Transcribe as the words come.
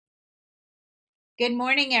Good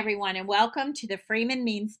morning, everyone, and welcome to the Freeman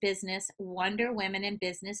Means Business Wonder Women in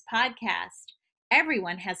Business podcast.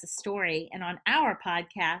 Everyone has a story, and on our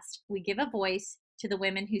podcast, we give a voice to the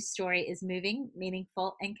women whose story is moving,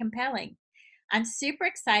 meaningful, and compelling. I'm super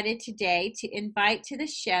excited today to invite to the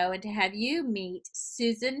show and to have you meet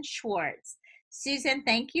Susan Schwartz. Susan,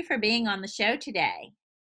 thank you for being on the show today.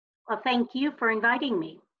 Well, thank you for inviting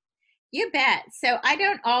me. You bet. So I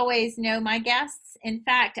don't always know my guests. In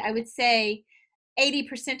fact, I would say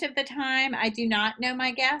 80% of the time, I do not know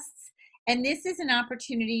my guests. And this is an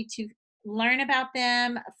opportunity to learn about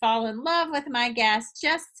them, fall in love with my guests,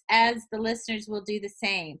 just as the listeners will do the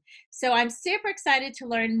same. So I'm super excited to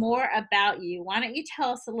learn more about you. Why don't you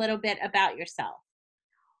tell us a little bit about yourself?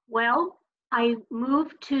 Well, I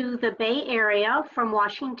moved to the Bay Area from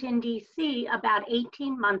Washington, D.C. about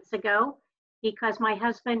 18 months ago because my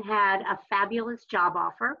husband had a fabulous job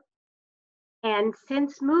offer. And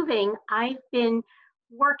since moving, I've been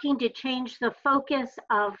working to change the focus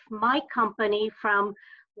of my company from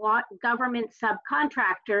government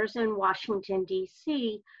subcontractors in Washington,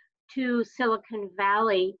 D.C. to Silicon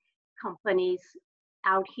Valley companies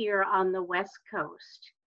out here on the West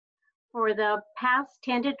Coast. For the past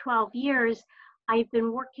 10 to 12 years, I've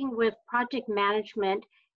been working with project management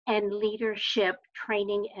and leadership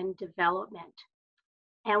training and development.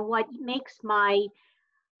 And what makes my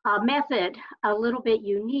method a little bit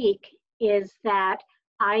unique is that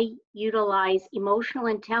I utilize emotional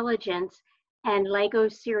intelligence and Lego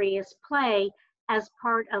Serious Play as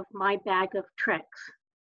part of my bag of tricks.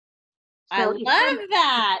 I So love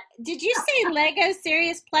that. Did you say Lego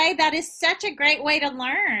Serious Play? That is such a great way to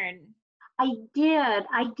learn. I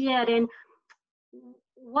did. And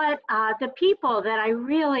what the people that I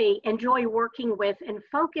really enjoy working with and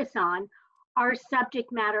focus on are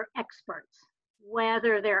subject matter experts,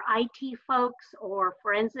 whether they're IT folks or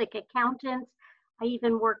forensic accountants. I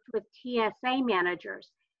even worked with TSA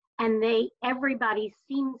managers, and everybody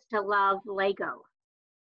seems to love Lego.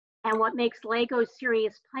 And what makes Lego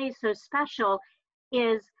Serious Play so special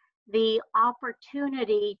is the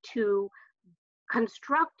opportunity to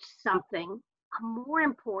construct something. More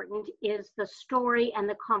important is the story and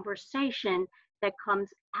the conversation that comes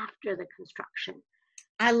after the construction.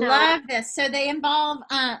 I So, love this. So they involve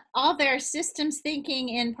all their systems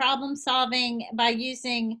thinking and problem solving by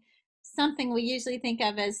using something we usually think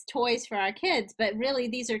of as toys for our kids, but really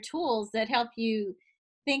these are tools that help you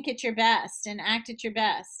think at your best and act at your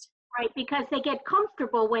best. right, because they get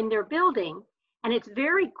comfortable when they're building, and it's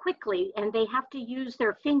very quickly, and they have to use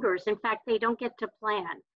their fingers. In fact, they don't get to plan.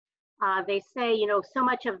 They say, so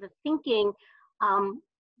much of the thinking um,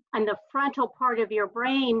 and the frontal part of your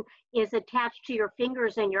brain is attached to your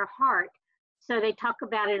fingers and your heart. So they talk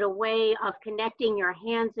about it a way of connecting your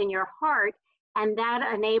hands and your heart, and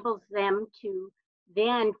that enables them to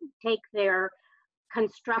then take their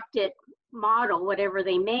constructed model, whatever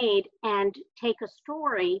they made, and take a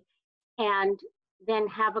story and then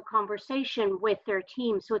have a conversation with their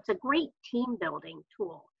team. So it's a great team building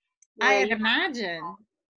tool where I'd you imagine.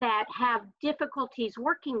 that have difficulties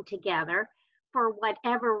working together for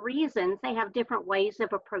whatever reasons. They have different ways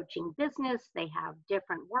of approaching business, they have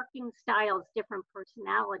different working styles, different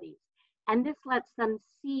personalities. And this lets them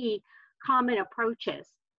see common approaches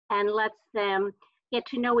and lets them get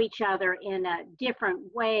to know each other in a different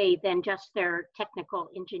way than just their technical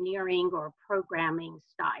engineering or programming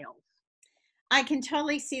styles. I can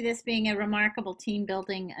totally see this being a remarkable team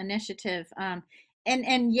building initiative.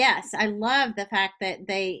 And yes, I love the fact that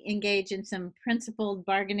they engage in some principled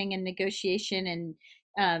bargaining and negotiation,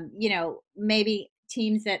 and maybe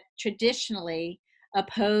teams that traditionally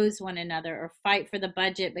oppose one another or fight for the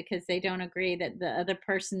budget because they don't agree that the other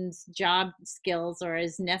person's job skills are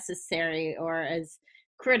as necessary or as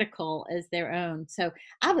critical as their own. So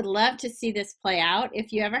I would love to see this play out.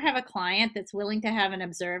 If you ever have a client that's willing to have an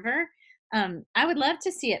observer, I would love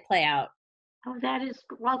to see it play out. Oh, that is,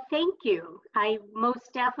 well, thank you. I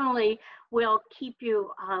most definitely will keep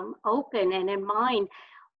you open and in mind.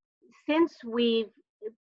 Since we've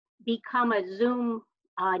become a Zoom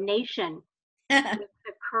nation with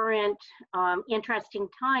the current interesting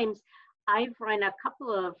times, I've run a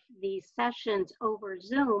couple of these sessions over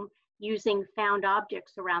Zoom using found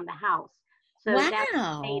objects around the house. So that's made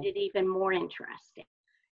Wow. it even more interesting.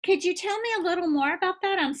 Could you tell me a little more about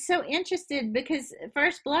that? I'm so interested because at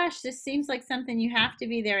first blush, this seems like something you have to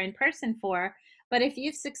be there in person for. But if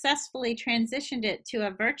you've successfully transitioned it to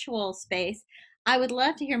a virtual space, I would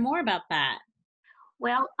love to hear more about that.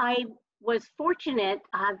 Well, I was fortunate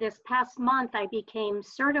this past month, I became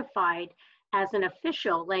certified as an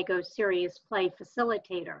official Lego Serious Play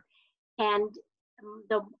facilitator. And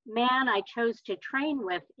the man I chose to train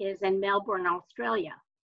with is in Melbourne, Australia,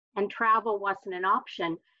 and travel wasn't an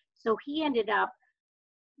option. So he ended up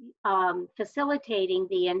facilitating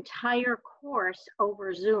the entire course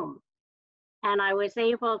over Zoom. And I was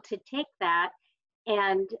able to take that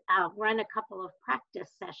and run a couple of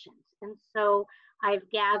practice sessions. And so I've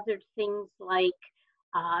gathered things like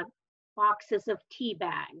boxes of tea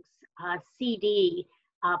bags, CD,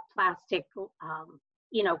 plastic,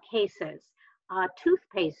 cases,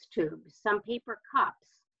 toothpaste tubes, some paper cups,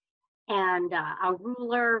 and a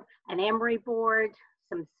ruler, an emery board,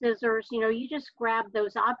 some scissors. You just grab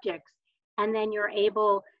those objects and then you're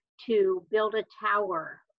able to build a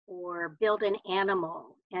tower or build an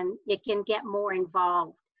animal, and it can get more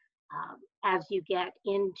involved as you get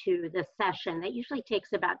into the session. That usually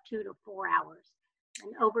takes about 2 to 4 hours.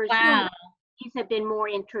 And over Wow. Zoom, these have been more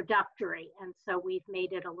introductory, and so we've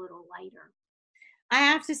made it a little lighter. I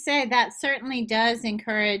have to say that certainly does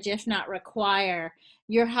encourage, if not require,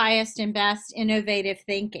 your highest and best innovative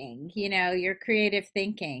thinking, your creative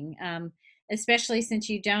thinking, especially since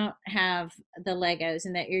you don't have the Legos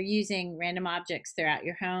and that you're using random objects throughout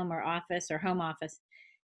your home or office or home office.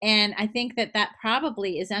 And I think that that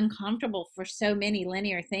probably is uncomfortable for so many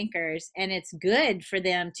linear thinkers, and it's good for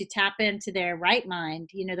them to tap into their right mind,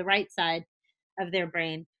 the right side of their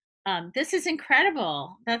brain. This is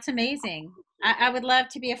incredible. That's amazing. I would love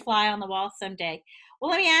to be a fly on the wall someday.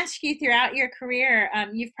 Well, let me ask you, throughout your career,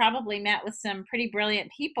 you've probably met with some pretty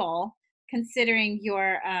brilliant people considering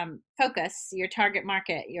your focus, your target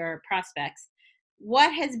market, your prospects.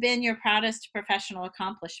 What has been your proudest professional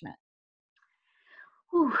accomplishment?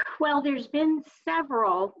 Whew. Well, there's been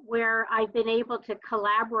several where I've been able to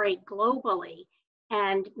collaborate globally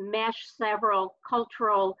and mesh several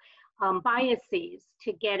cultural biases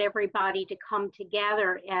to get everybody to come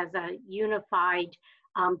together as a unified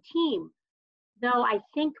team. Though I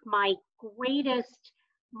think my greatest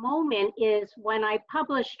moment is when I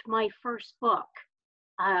published my first book.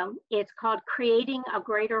 It's called Creating a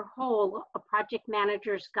Greater Whole, a Project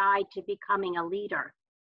Manager's Guide to Becoming a Leader.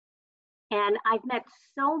 And I've met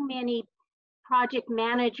so many project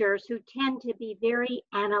managers who tend to be very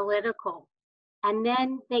analytical. And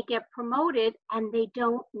then they get promoted and they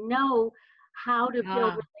don't know how to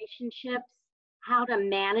build Ah, relationships, how to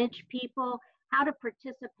manage people, how to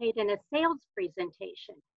participate in a sales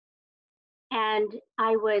presentation. And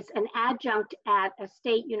I was an adjunct at a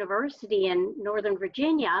state university in Northern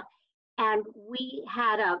Virginia, and we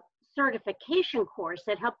had a certification course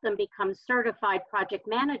that helped them become certified project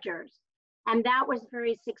managers. And that was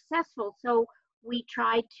very successful. So we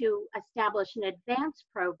tried to establish an advanced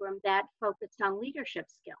program that focused on leadership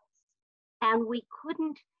skills. And we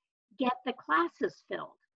couldn't get the classes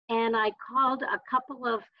filled. And I called a couple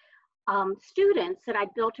of students that I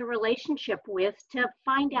built a relationship with to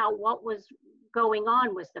find out what was going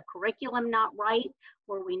on. Was the curriculum not right?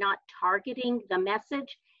 Were we not targeting the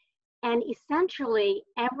message? And essentially,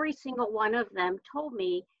 every single one of them told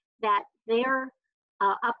me that their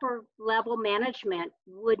upper level management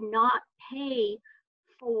would not pay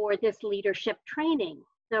for this leadership training.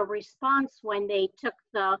 The response when they took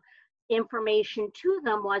the information to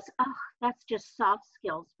them was, oh, that's just soft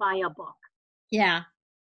skills, buy a book. yeah.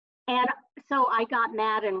 And so I got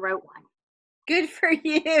mad and wrote one. Good for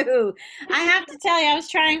you. I have to tell you, I was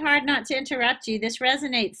trying hard not to interrupt you. This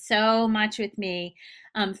resonates so much with me.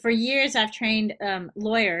 For years, I've trained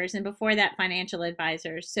lawyers, and before that, financial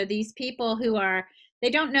advisors. So these people who they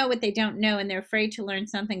don't know what they don't know, and they're afraid to learn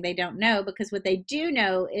something they don't know, because what they do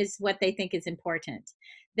know is what they think is important.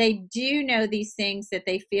 They do know these things that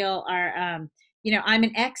they feel are, I'm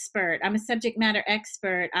an expert. I'm a subject matter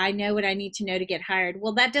expert. I know what I need to know to get hired.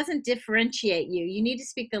 Well, that doesn't differentiate you. You need to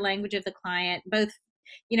speak the language of the client, both,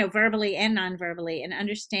 verbally and non-verbally, and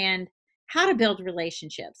understand how to build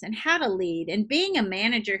relationships and how to lead. And being a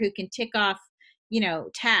manager who can tick off,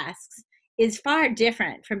 tasks is far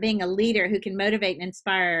different from being a leader who can motivate and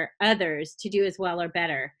inspire others to do as well or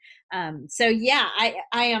better. So yeah, I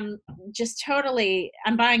am just totally,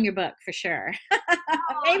 I'm buying your book for sure.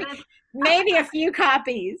 maybe, Oh, maybe a few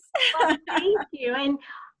copies. well, thank you. And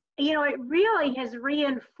it really was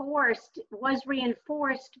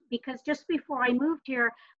reinforced because just before I moved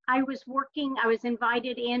here, I was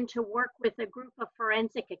invited in to work with a group of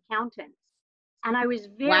forensic accountants. And I was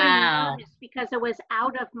very Wow. nervous because it was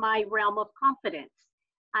out of my realm of competence.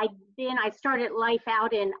 I started life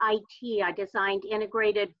out in IT. I designed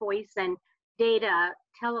integrated voice and data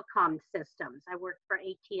telecom systems. I worked for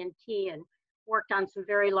AT&T and worked on some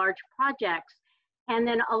very large projects. And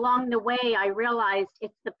then along the way, I realized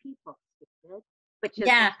it's the people, which is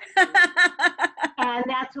Yeah. And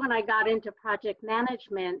that's when I got into project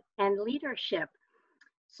management and leadership.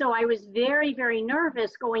 So I was very, very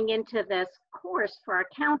nervous going into this course for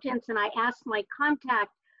accountants. And I asked my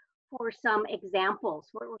contact for some examples.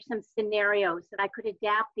 What were some scenarios that I could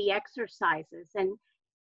adapt the exercises and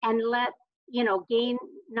let, gain,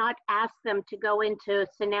 not ask them to go into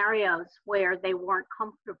scenarios where they weren't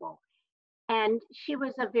comfortable. And she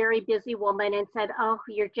was a very busy woman and said, oh,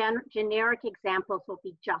 your generic examples will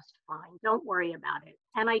be just fine. Don't worry about it.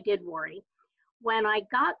 And I did worry. When I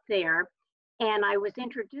got there and I was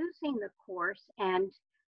introducing the course and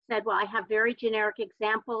said, well, I have very generic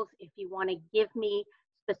examples. If you want to give me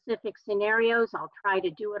specific scenarios, I'll try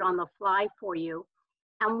to do it on the fly for you.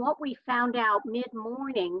 And what we found out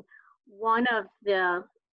mid-morning, one of the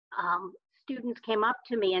students came up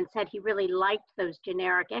to me and said he really liked those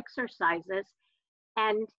generic exercises.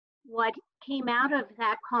 And what came out of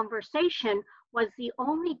that conversation was the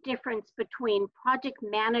only difference between project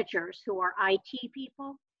managers who are IT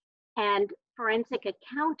people and forensic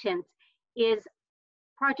accountants is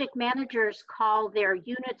project managers call their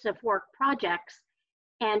units of work projects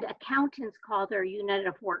and accountants call their unit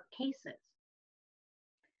of work cases.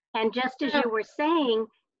 And just as you were saying,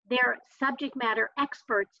 they're subject matter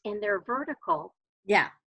experts in their vertical. Yeah.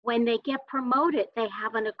 When they get promoted, they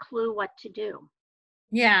haven't a clue what to do.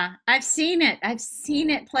 Yeah, I've seen it. I've seen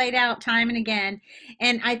it played out time and again.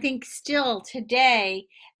 And I think still today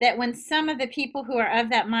that when some of the people who are of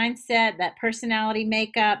that mindset, that personality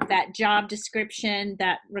makeup, that job description,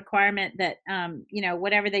 that requirement that,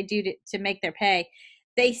 whatever they do to make their pay,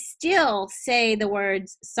 they still say the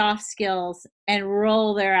words soft skills and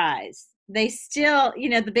roll their eyes. They still,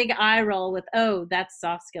 the big eye roll with, oh, that's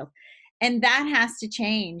soft skills. And that has to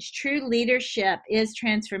change. True leadership is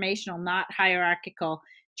transformational, not hierarchical.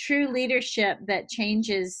 True leadership that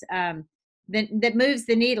changes, that moves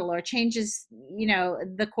the needle or changes,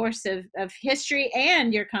 the course of history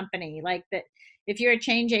and your company. Like that, if you're a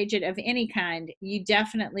change agent of any kind, you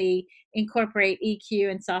definitely incorporate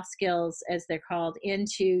EQ and soft skills, as they're called,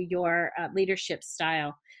 into your leadership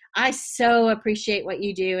style. I so appreciate what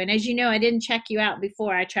you do. And as you know, I didn't check you out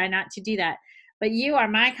before. I try not to do that. But you are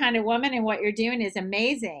my kind of woman, and what you're doing is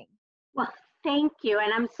amazing. Well, thank you.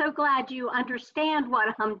 And I'm so glad you understand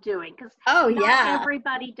what I'm doing because not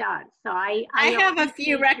everybody does. So I have a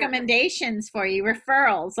few recommendations for you,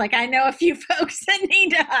 referrals. Like I know a few folks that need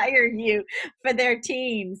to hire you for their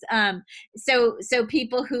teams. So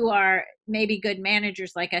people who are maybe good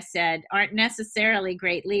managers, like I said, aren't necessarily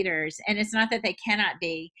great leaders. And it's not that they cannot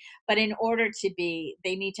be, but in order to be,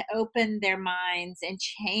 they need to open their minds and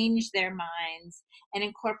change their minds and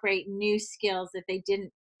incorporate new skills that they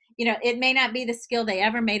didn't. It may not be the skill they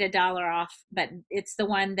ever made $1 off, but it's the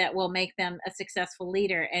one that will make them a successful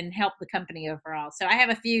leader and help the company overall. So I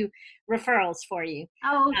have a few referrals for you.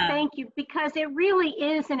 Oh, thank you. Because it really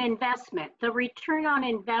is an investment. The return on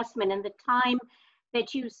investment and the time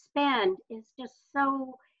that you spend is just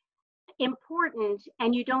so important,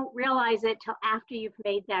 and you don't realize it till after you've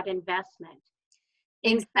made that investment.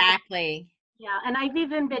 Exactly. Yeah, and I've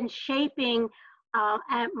even been shaping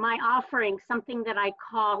at my offering something that I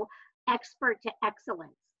call expert to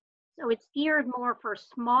excellence. So it's geared more for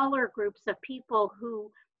smaller groups of people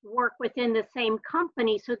who work within the same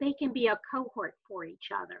company so they can be a cohort for each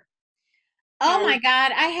other. Oh my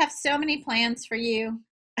God, I have so many plans for you.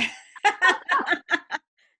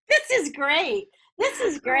 This is great. This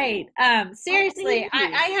is great. Seriously,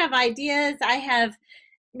 I have ideas. I have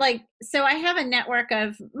I have a network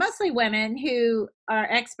of mostly women who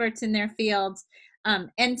are experts in their fields.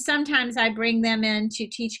 And sometimes I bring them in to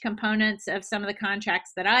teach components of some of the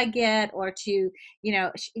contracts that I get, or to,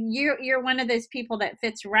 you're one of those people that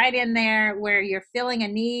fits right in there where you're filling a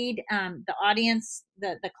need. The audience,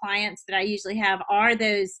 the clients that I usually have are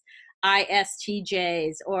those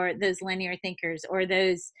ISTJs or those linear thinkers or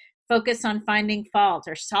those focus on finding fault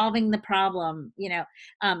or solving the problem,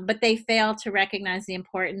 but they fail to recognize the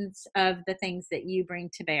importance of the things that you bring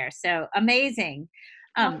to bear. So amazing.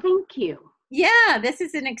 Well, thank you. Yeah, this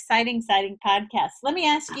is an exciting podcast. Let me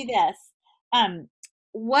ask you this.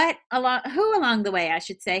 Who along the way, I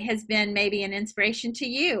should say, has been maybe an inspiration to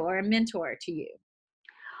you or a mentor to you?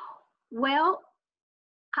 Well,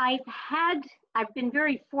 I've been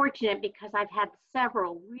very fortunate because I've had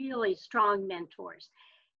several really strong mentors.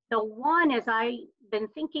 The one, as I've been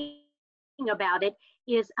thinking about it,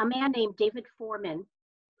 is a man named David Foreman,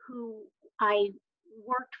 who I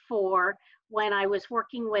worked for when I was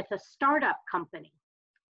working with a startup company.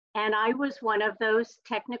 And I was one of those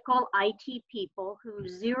technical IT people who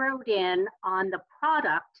zeroed in on the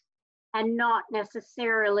product and not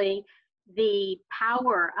necessarily the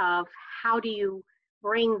power of how do you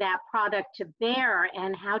bring that product to bear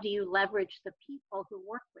and how do you leverage the people who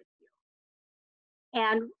work with you.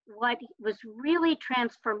 And what was really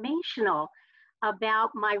transformational about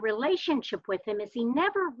my relationship with him is he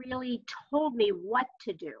never really told me what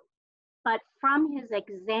to do. But from his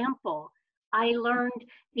example, I learned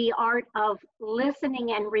the art of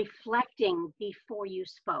listening and reflecting before you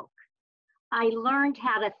spoke. I learned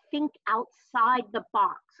how to think outside the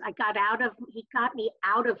box. He got me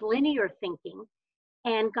out of linear thinking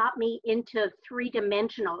and got me into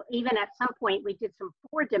three-dimensional. Even at some point, we did some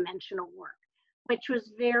four-dimensional work, which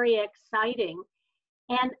was very exciting.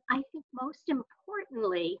 And I think most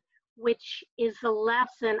importantly, which is the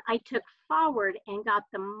lesson I took forward and got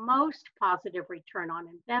the most positive return on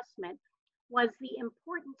investment, was the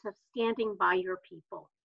importance of standing by your people.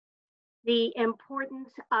 The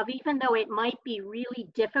importance of, even though it might be really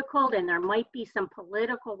difficult and there might be some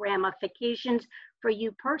political ramifications for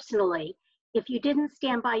you personally, if you didn't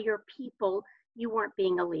stand by your people, you weren't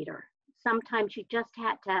being a leader. Sometimes you just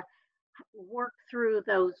had to work through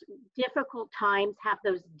those difficult times, have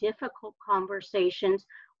those difficult conversations,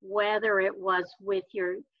 whether it was with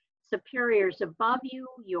your superiors above you,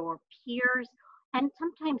 your peers, and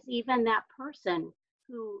sometimes even that person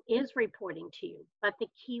who is reporting to you. But the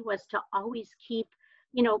key was to always keep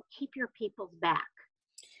your people's back.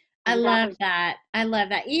 I love that. I love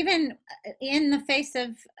that. Even in the face of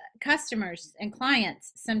customers and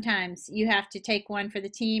clients, sometimes you have to take one for the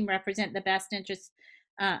team, represent the best interests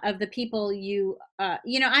of the people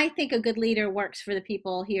I think a good leader works for the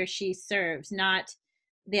people he or she serves, not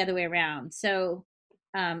the other way around. So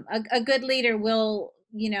a good leader will,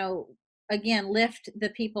 again, lift the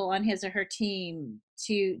people on his or her team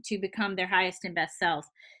to become their highest and best selves.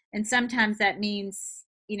 And sometimes that means,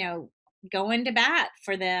 going to bat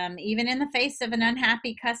for them, even in the face of an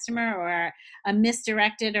unhappy customer or a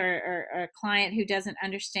misdirected or a client who doesn't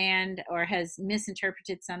understand or has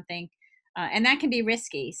misinterpreted something. And that can be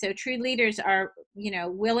risky. So true leaders are,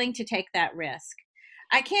 willing to take that risk.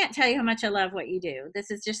 I can't tell you how much I love what you do.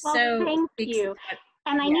 This is just thank you.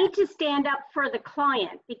 And I need to stand up for the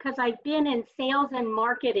client because I've been in sales and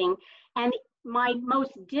marketing, and my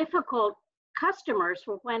most difficult customers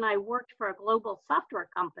were when I worked for a global software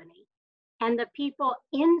company. And the people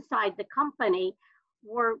inside the company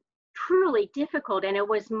were truly difficult. And it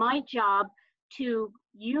was my job to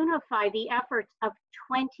unify the efforts of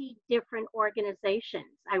 20 different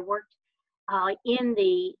organizations. I worked in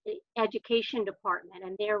the education department,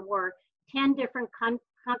 and there were 10 different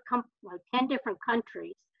 10 different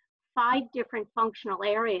countries, 5 different functional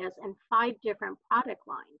areas, and 5 different product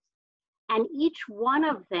lines. And each one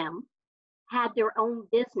of them had their own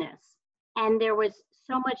business. And there was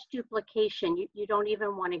so much duplication, you don't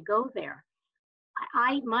even want to go there.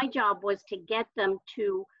 My job was to get them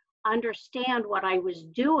to understand what I was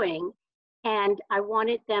doing, and I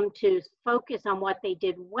wanted them to focus on what they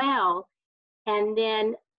did well, and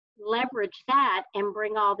then leverage that and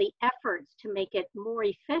bring all the efforts to make it more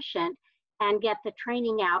efficient and get the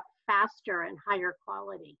training out faster and higher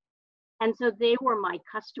quality. And so they were my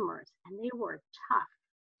customers, and they were tough.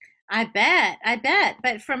 I bet.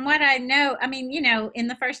 But from what I know, I mean, in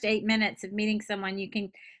the first 8 minutes of meeting someone, you can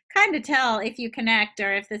kind of tell if you connect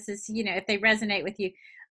or if this is, if they resonate with you.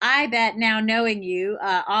 I bet now, knowing you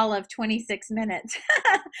all of 26 minutes,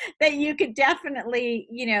 that you could definitely,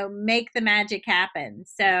 make the magic happen.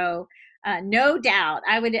 So no doubt,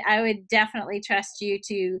 I would definitely trust you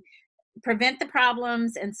to prevent the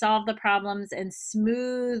problems and solve the problems and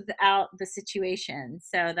smooth out the situation.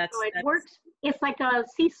 So that's works. It's like a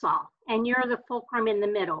seesaw, and you're the fulcrum in the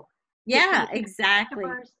middle. Yeah, exactly.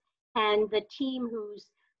 And the team who's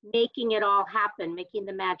making it all happen, making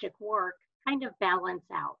the magic work, kind of balance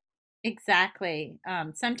out. Exactly.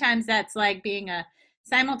 Sometimes that's like being a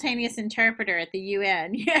simultaneous interpreter at the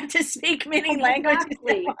UN. You have to speak many languages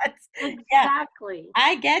at once. Exactly. Yeah,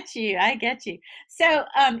 I get you. So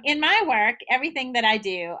in my work, everything that I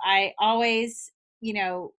do, I always,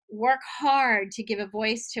 work hard to give a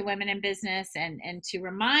voice to women in business and to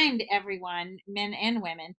remind everyone, men and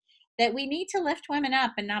women, that we need to lift women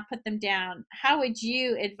up and not put them down. How would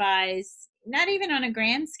you advise, not even on a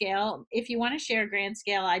grand scale, if you want to share a grand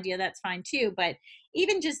scale idea, that's fine too, but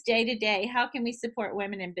even just day to day, how can we support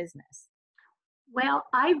women in business? Well,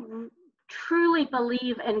 I truly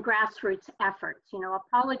believe in grassroots efforts.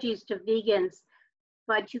 Apologies to vegans,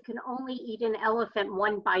 but you can only eat an elephant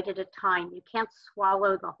one bite at a time. You can't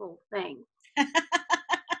swallow the whole thing.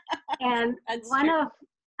 And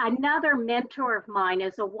another mentor of mine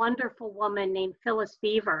is a wonderful woman named Phyllis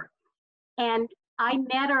Beaver. And I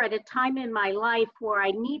met her at a time in my life where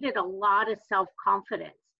I needed a lot of self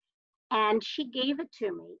confidence, and she gave it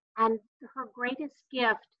to me. And her greatest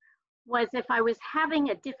gift was if I was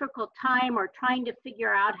having a difficult time or trying to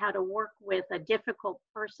figure out how to work with a difficult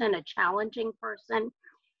person, a challenging person,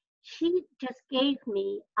 she just gave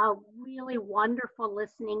me a really wonderful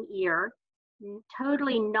listening ear,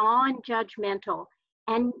 totally non judgmental.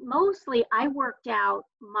 And mostly, I worked out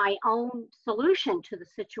my own solution to the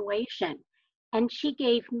situation. And she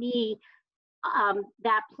gave me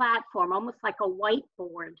that platform, almost like a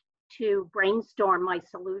whiteboard, to brainstorm my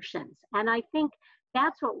solutions. And I think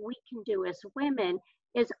that's what we can do as women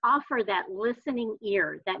is offer that listening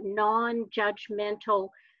ear, that non-judgmental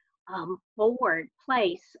forward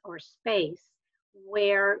place or space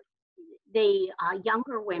where the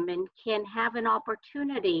younger women can have an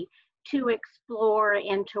opportunity to explore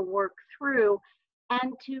and to work through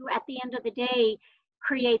and to, at the end of the day,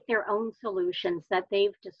 create their own solutions that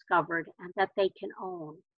they've discovered and that they can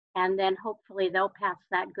own. And then hopefully they'll pass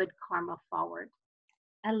that good karma forward.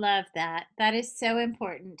 I love that. That is so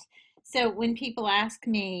important. So when people ask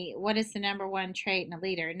me what is the number one trait in a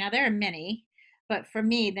leader, now there are many, but for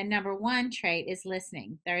me, the number one trait is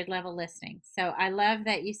listening, third level listening. So I love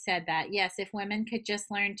that you said that. Yes, if women could just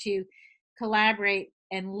learn to collaborate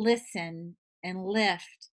and listen and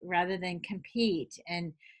lift rather than compete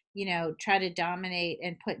and, try to dominate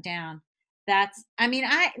and put down. That's, I mean,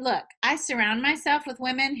 I surround myself with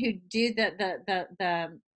women who do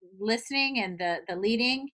the listening and the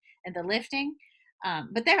leading and the lifting.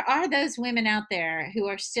 But there are those women out there who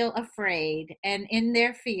are still afraid, and in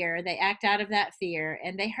their fear, they act out of that fear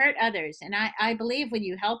and they hurt others. And I believe when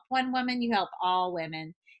you help one woman, you help all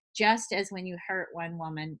women, just as when you hurt one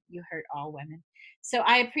woman, you hurt all women. So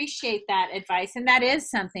I appreciate that advice. And that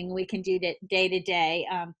is something we can do day to day.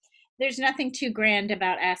 There's nothing too grand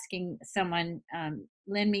about asking someone,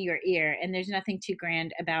 lend me your ear. And there's nothing too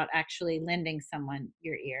grand about actually lending someone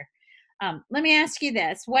your ear. Let me ask you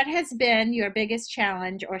this. What has been your biggest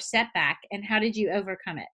challenge or setback, and how did you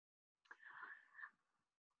overcome it?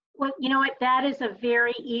 Well, you know what? That is a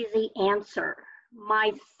very easy answer.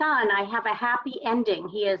 My son, I have a happy ending.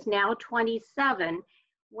 He is now 27.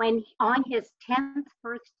 When on his 10th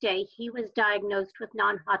birthday, he was diagnosed with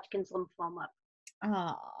non-Hodgkin's lymphoma.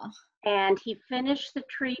 Oh, And he finished the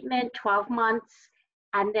treatment 12 months,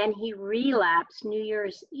 and then he relapsed New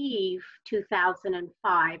Year's Eve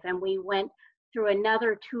 2005, and we went through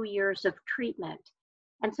another 2 years of treatment.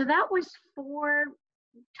 And so that was 4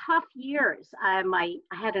 tough years. I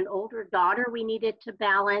had an older daughter we needed to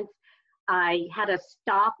balance. I had to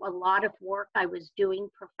stop a lot of work I was doing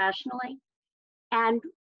professionally. And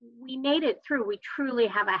we made it through. We truly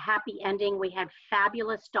have a happy ending. We had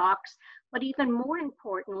fabulous docs, but even more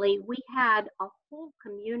importantly, we had a whole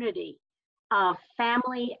community of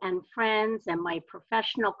family and friends and my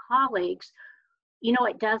professional colleagues. You know,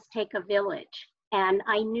 it does take a village. And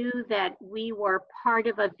I knew that we were part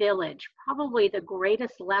of a village. Probably the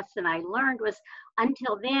greatest lesson I learned was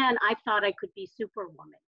until then, I thought I could be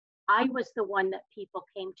Superwoman. I was the one that people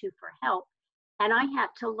came to for help, and I had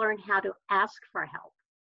to learn how to ask for help.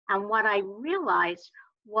 And what I realized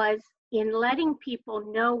was in letting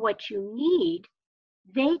people know what you need,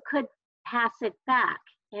 they could pass it back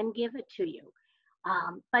and give it to you.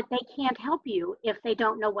 But they can't help you if they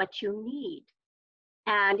don't know what you need.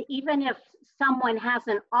 And even if someone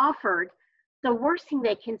hasn't offered, the worst thing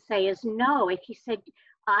they can say is no. If you said,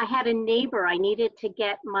 I had a neighbor, I needed to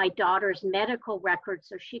get my daughter's medical records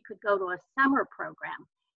so she could go to a summer program.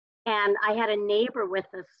 And I had a neighbor with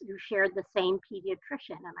us who shared the same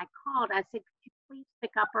pediatrician. And I called, I said, could you please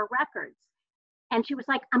pick up her records? And she was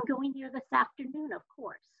like, I'm going here this afternoon, of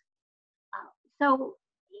course. So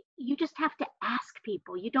you just have to ask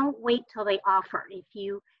people. You don't wait till they offer. If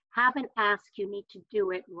you haven't asked, you need to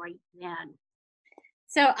do it right then.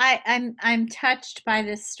 so I'm touched by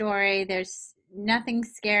this story. There's nothing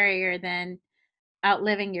scarier than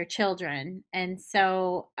outliving your children, and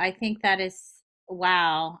so I think that is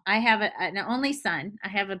wow. I have an only son. I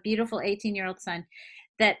have a beautiful 18-year-old son.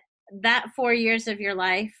 That 4 years of your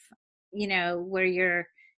life, where you're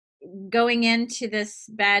going into this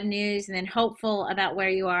bad news and then hopeful about where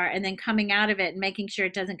you are and then coming out of it and making sure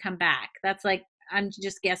it doesn't come back. That's like, I'm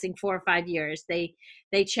just guessing 4 or 5 years. They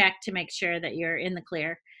check to make sure that you're in the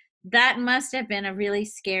clear. That must have been a really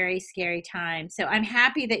scary, scary time. So I'm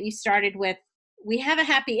happy that you started with, we have a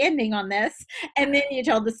happy ending on this, and then you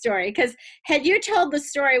told the story. Because had you told the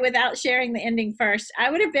story without sharing the ending first,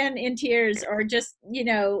 I would have been in tears or just,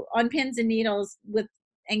 on pins and needles with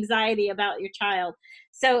anxiety about your child.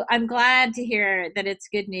 So I'm glad to hear that it's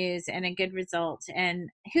good news and a good result. And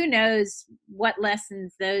who knows what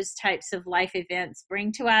lessons those types of life events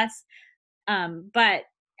bring to us. But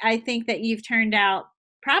I think that you've turned out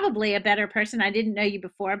probably a better person. I didn't know you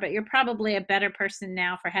before, but you're probably a better person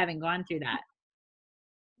now for having gone through that.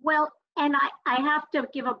 Well, and I have to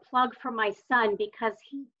give a plug for my son because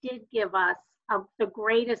he did give us the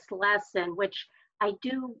greatest lesson, which I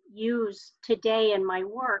do use today in my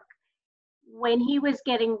work. When he was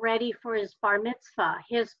getting ready for his bar mitzvah,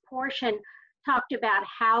 his portion talked about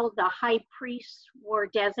how the high priests were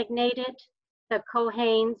designated, the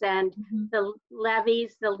Kohanes and Mhm. the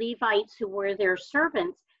Levies, the Levites who were their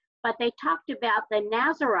servants, but they talked about the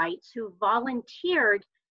Nazarites who volunteered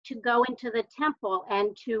to go into the temple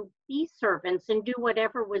and to be servants and do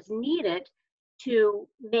whatever was needed to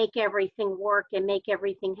make everything work and make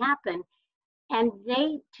everything happen. And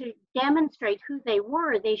they, to demonstrate who they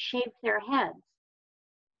were, they shaved their heads.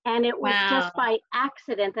 And it was just Wow. by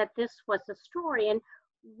accident that this was a story. And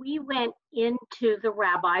we went into the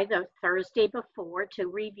rabbi the Thursday before to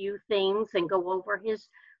review things and go over his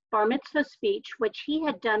bar mitzvah speech, which he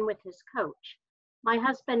had done with his coach. My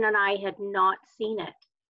husband and I had not seen it.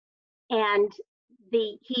 And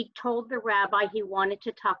he told the rabbi he wanted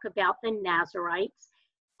to talk about the Nazarites.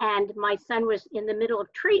 And my son was in the middle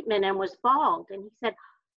of treatment and was bald. And he said,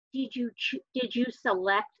 did you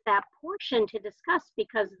select that portion to discuss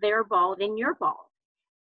because they're bald and you're bald?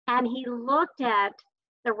 And he looked at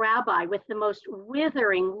the rabbi with the most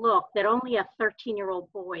withering look that only a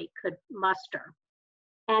 13-year-old boy could muster.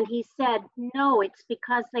 And he said, no, it's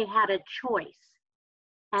because they had a choice.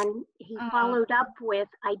 And he Oh, followed up with,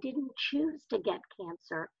 I didn't choose to get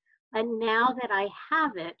cancer. And now that I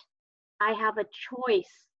have it, I have a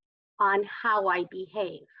choice on how I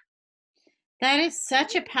behave. that is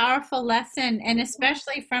such a powerful lesson, and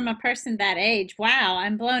especially from a person that age. Wow,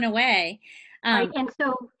 I'm blown away. Right. Um, And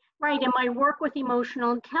so, right, in my work with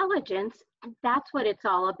emotional intelligence, that's what it's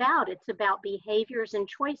all about. It's about behaviors and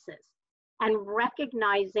choices and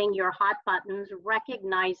recognizing your hot buttons,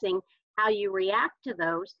 recognizing how you react to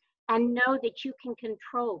those, and know that you can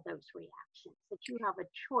control those reactions, that you have a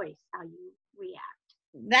choice how you react.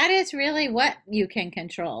 that is really what you can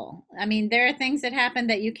control. I mean, there are things that happen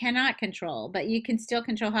that you cannot control, but you can still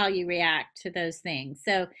control how you react to those things.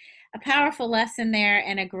 So, a powerful lesson there,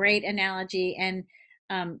 and a great analogy, and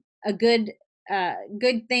a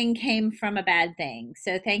good thing came from a bad thing.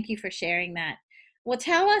 So, thank you for sharing that. Well,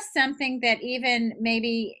 tell us something that even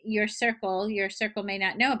maybe your circle may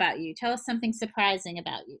not know about you. Tell us something surprising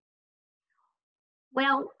about you.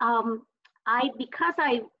 Well, because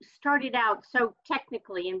I started out so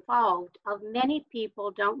technically involved, many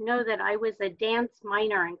people don't know that I was a dance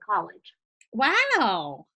minor in college.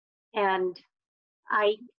 Wow. And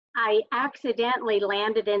I I accidentally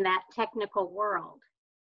landed in that technical world.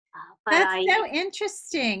 But That's I so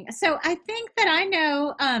interesting. So I think that I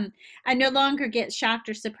no longer get shocked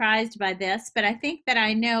or surprised by this, but I think that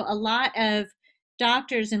I know a lot of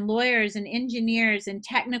doctors and lawyers and engineers and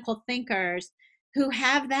technical thinkers who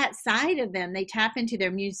have that side of them. They tap into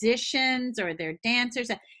their musicians or their dancers.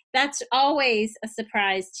 That's always a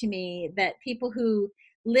surprise to me that people who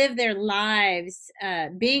live their lives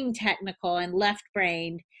being technical and left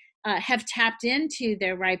brained have tapped into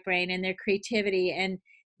their right brain and their creativity, and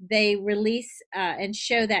they release and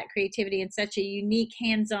show that creativity in such a unique,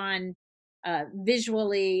 hands-on,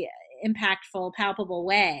 visually impactful, palpable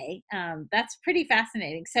way. That's pretty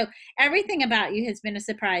fascinating. So everything about you has been a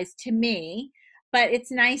surprise to me, but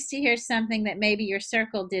it's nice to hear something that maybe your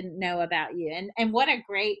circle didn't know about you. And what a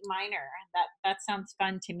great minor. That sounds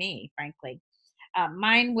fun to me, frankly.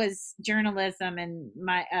 Mine was journalism, and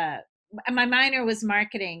my minor was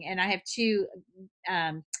marketing, and I have two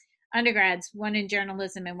um, undergrads, one in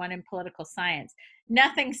journalism and one in political science.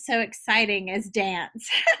 Nothing so exciting as dance.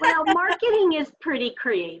 Well, marketing is pretty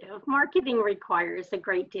creative. Marketing requires a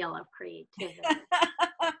great deal of creativity,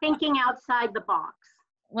 thinking outside the box.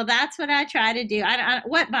 Well, that's what I try to do.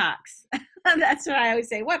 What box? That's what I always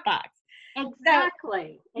say. What box? So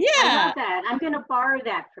Exactly. I love yeah, that. I'm going to borrow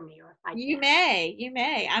that from you if I you can. may, you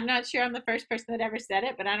may. I'm not sure I'm the first person that ever said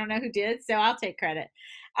it, but I don't know who did, so I'll take credit.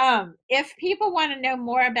 If people want to know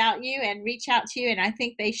more about you and reach out to you, and I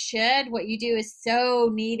think they should, what you do is so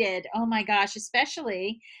needed. Oh my gosh,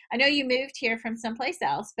 especially, I know you moved here from someplace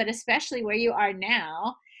else, but especially where you are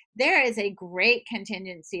now, there is a great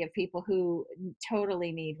contingency of people who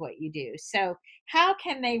totally need what you do. So, how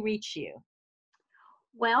can they reach you?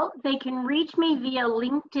 Well, they can reach me via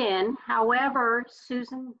LinkedIn. However,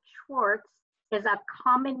 Susan Schwartz is a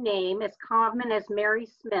common name, as common as Mary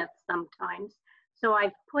Smith sometimes. So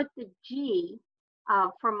I've put the G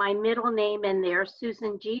for my middle name in there,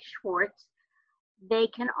 Susan G. Schwartz. They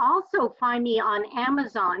can also find me on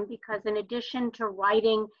Amazon because in addition to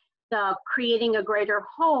writing the Creating a Greater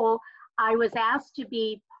Whole, I was asked to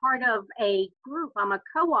be part of a group. I'm a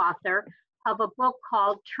co-author of a book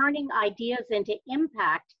called Turning Ideas into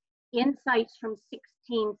Impact, Insights from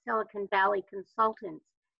 16 Silicon Valley Consultants,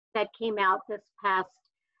 that came out this past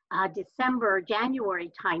December,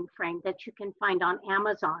 January timeframe, that you can find on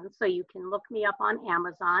Amazon. So you can look me up on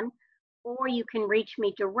Amazon, or you can reach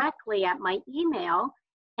me directly at my email,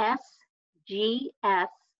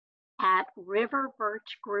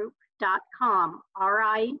 sgs@riverbirchgroup.com,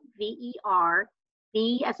 RIVER,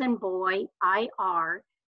 B as in boy, IR,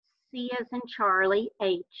 C as in Charlie,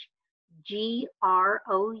 H,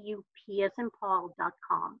 GROUP as in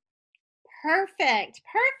Paul.com. Perfect.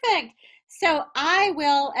 Perfect. So I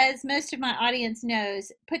will, as most of my audience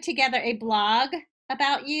knows, put together a blog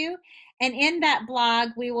about you. And in that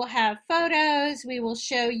blog, we will have photos. We will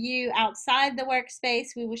show you outside the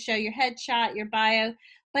workspace. We will show your headshot, your bio.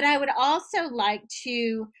 But I would also like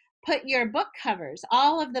to put your book covers,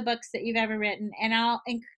 all of the books that you've ever written, and I'll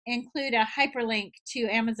include a hyperlink to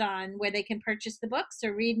Amazon where they can purchase the books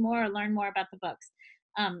or read more or learn more about the books.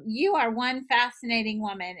 You are one fascinating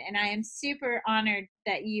woman, and I am super honored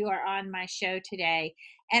that you are on my show today.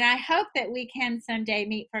 And I hope that we can someday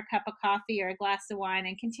meet for a cup of coffee or a glass of wine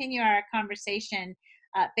and continue our conversation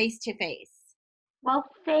face to face. Well,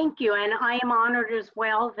 thank you. And I am honored as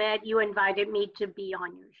well that you invited me to be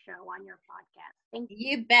on your show, on your podcast. Thank you.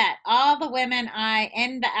 You bet. All the women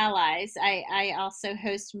and the allies. I also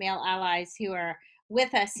host male allies who are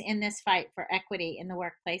with us in this fight for equity in the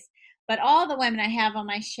workplace. But all the women I have on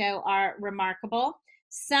my show are remarkable.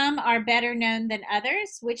 Some are better known than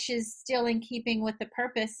others, which is still in keeping with the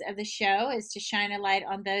purpose of the show, is to shine a light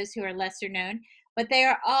on those who are lesser known. But they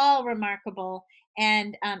are all remarkable,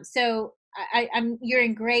 and so you're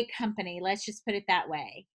in great company. Let's just put it that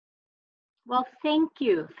way. Well, thank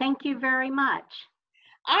you. Thank you very much.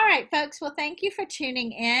 All right, folks. Well, thank you for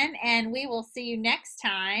tuning in, and we will see you next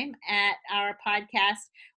time at our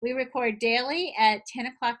podcast. We record daily at 10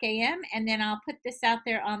 o'clock a.m., and then I'll put this out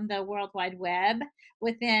there on the World Wide Web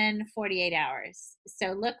within 48 hours.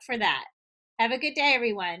 So look for that. Have a good day,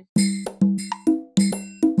 everyone.